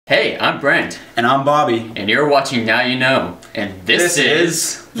Hey, I'm Brent. And I'm Bobby. And you're watching Now You Know. And this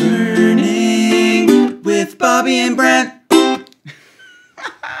is... Learning with Bobby and Brent.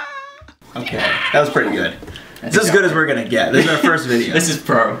 Okay, that was pretty good. It's as good as we're gonna get. This is our first video. This is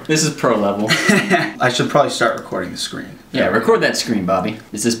pro. This is pro level. I should probably start recording the screen. Yeah, record that screen, Bobby.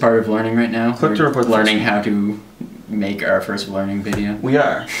 Is this part of learning right now? Click to record. Learning how to make our first learning video. We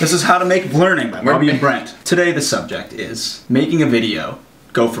are. This is how to make Vlearning by Bobby and Brent. Today the subject is making a video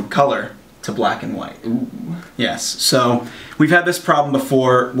go from color to black and white. Ooh. Yes. So we've had this problem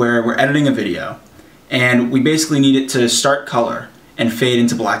before where we're editing a video and we basically need it to start color and fade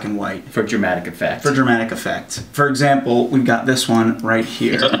into black and white. For dramatic effect. For dramatic effect. For example, we've got this one right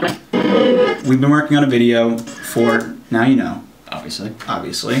here. We've been working on a video for Now You Know.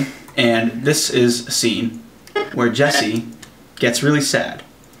 Obviously. And this is a scene where Jesse gets really sad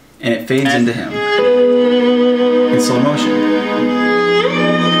and it fades into him in slow motion.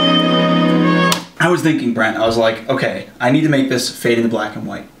 I was thinking, Brent, I was like, okay, I need to make this fade into black and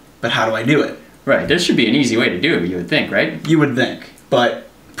white, but how do I do it? Right, there should be an easy way to do it, you would think, right? You would think, but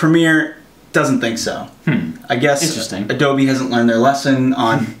Premiere doesn't think so. I guess Adobe hasn't learned their lesson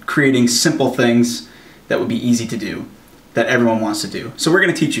on creating simple things that would be easy to do, that everyone wants to do. So we're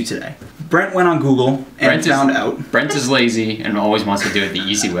going to teach you today. Brent went on Google and found out. Brent is lazy and always wants to do it the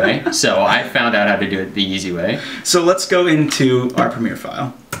easy way, so I found out how to do it the easy way. So let's go into our Premiere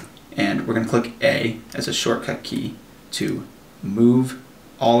file, and we're going to click A as a shortcut key to move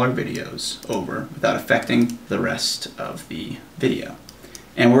all our videos over without affecting the rest of the video.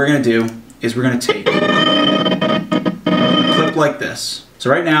 And what we're going to do is we're going to take a clip like this. So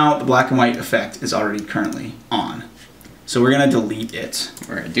right now the black and white effect is already currently on. So we're going to delete it.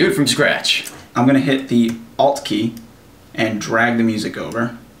 We're going to do it from scratch. I'm going to hit the Alt key and drag the music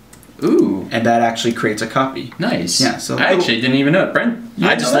over. Ooh. And that actually creates a copy. Nice. Yeah, so I actually didn't even know it, Brent.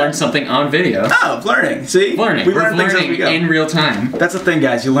 I just learned something on video. Oh, Vlearning. See? Vlearning. We're learning in real time. That's the thing,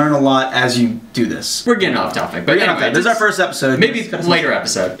 guys. You learn a lot as you do this. We're getting off topic, but anyway, this is our first episode. Maybe a later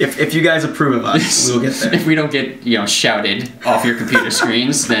episode. If you guys approve of us, we will get there. If we don't get, shouted off your computer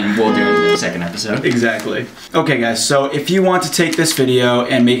screens, then we'll do it in the second episode. Exactly. Okay, guys. So if you want to take this video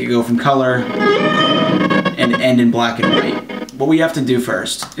and make it go from color and end in black and white, what we have to do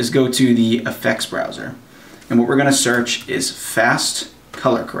first is go to the effects browser. And what we're going to search is Fast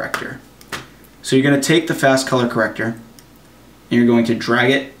Color Corrector. So you're going to take the Fast Color Corrector and you're going to drag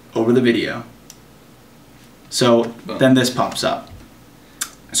it over the video. So then this pops up.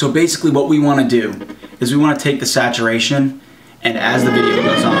 So basically what we want to do is we want to take the saturation, and as the video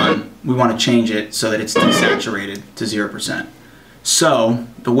goes on, we want to change it so that it's desaturated to 0%. So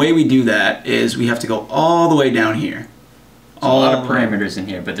the way we do that is we have to go all the way down here. A lot of parameters in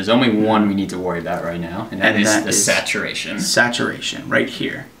here, but there's only one we need to worry about right now, and that is the saturation. Saturation, right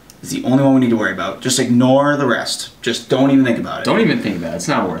here, is the only one we need to worry about. Just ignore the rest. Just don't even think about it. Don't even think about it. It's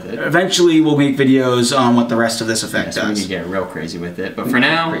not worth it. Eventually, we'll make videos on what the rest of this effect does. We can get real crazy with it, but for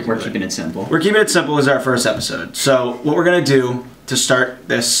now, we're keeping it simple. We're keeping it simple as our first episode. So what we're going to do to start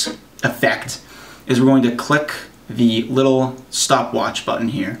this effect is we're going to click the little stopwatch button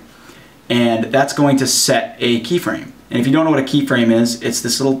here, and that's going to set a keyframe. And if you don't know what a keyframe is, it's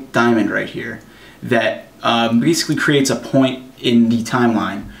this little diamond right here that basically creates a point in the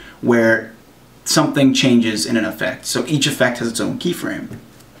timeline where something changes in an effect. So each effect has its own keyframe.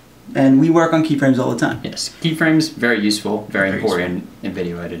 And we work on keyframes all the time. Yes, keyframes, very useful, very important in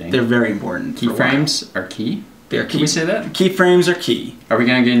video editing. They're very important. Keyframes are key? They're key. Can we say that? Keyframes are key. Are we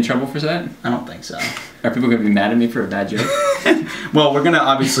going to get in trouble for that? I don't think so. Are people going to be mad at me for a bad joke? Well, we're going to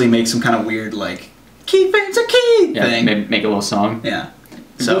obviously make some kind of weird, like, keyframes are key thing. Make a little song. Yeah.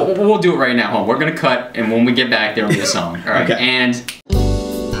 So we'll do it right now. We're gonna cut, and when we get back, there'll be a song. All right. Okay. And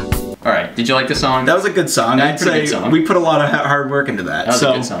all right. Did you like the song? That was a good song. I'd say good song. We put a lot of hard work into that. That was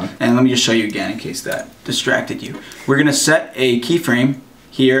a good song. And let me just show you again in case that distracted you. We're gonna set a keyframe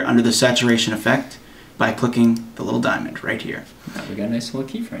here under the saturation effect by clicking the little diamond right here. Now we got a nice little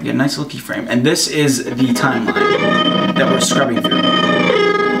keyframe. We got a nice little keyframe, and this is the timeline that we're scrubbing through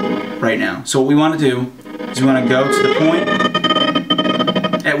right now. So what we want to do is we want to go to the point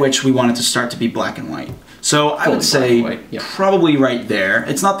at which we want it to start to be black and white. So I would say probably right there.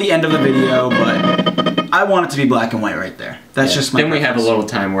 It's not the end of the video, but I want it to be black and white right there. That's just my preference. We have a little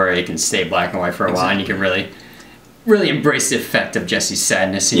time where it can stay black and white for a while, and you can really embrace the effect of Jesse's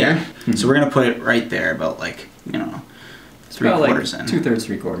sadness here. Yeah. So we're going to put it right there, about like, 3/4 in.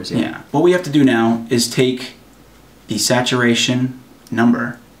 2/3, 3/4, Yeah. What we have to do now is take the saturation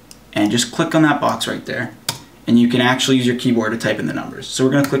number and just click on that box right there, and you can actually use your keyboard to type in the numbers. So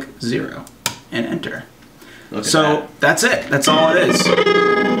we're going to click 0 and enter. So that's it. That's all it is.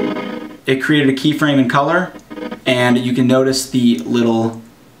 it created a keyframe in color, and you can notice the little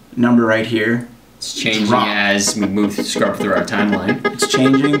number right here. It's changing as we scrub through our timeline. It's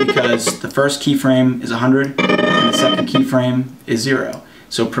changing because the first keyframe is 100 and the second keyframe is 0.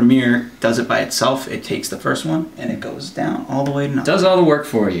 So Premiere does it by itself. It takes the first one and it goes down all the way to 9. Does all the work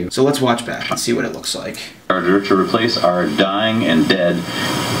for you. So let's watch back and see what it looks like. Charger to replace our dying and dead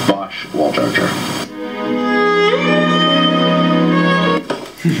Bosch wall charger.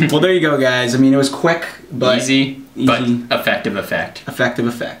 Well, there you go, guys. I mean, it was quick, but easy, but effective effect. Effective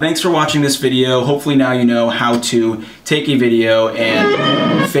effect. Thanks for watching this video. Hopefully now you know how to take a video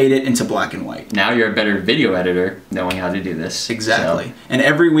and fade it into black and white. Now you're a better video editor knowing how to do this. Exactly. So. And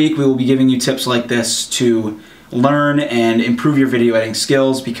every week we will be giving you tips like this to learn and improve your video editing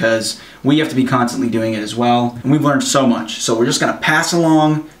skills, because we have to be constantly doing it as well. And we've learned so much. So we're just going to pass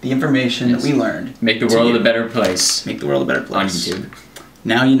along the information that we learned. Make the world a better place. Make the world a better place. On YouTube.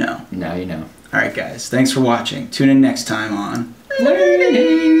 Now you know. Now you know. Alright guys, thanks for watching. Tune in next time on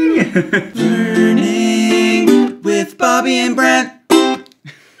Vlearning. Vlearning with Bobby and Brent.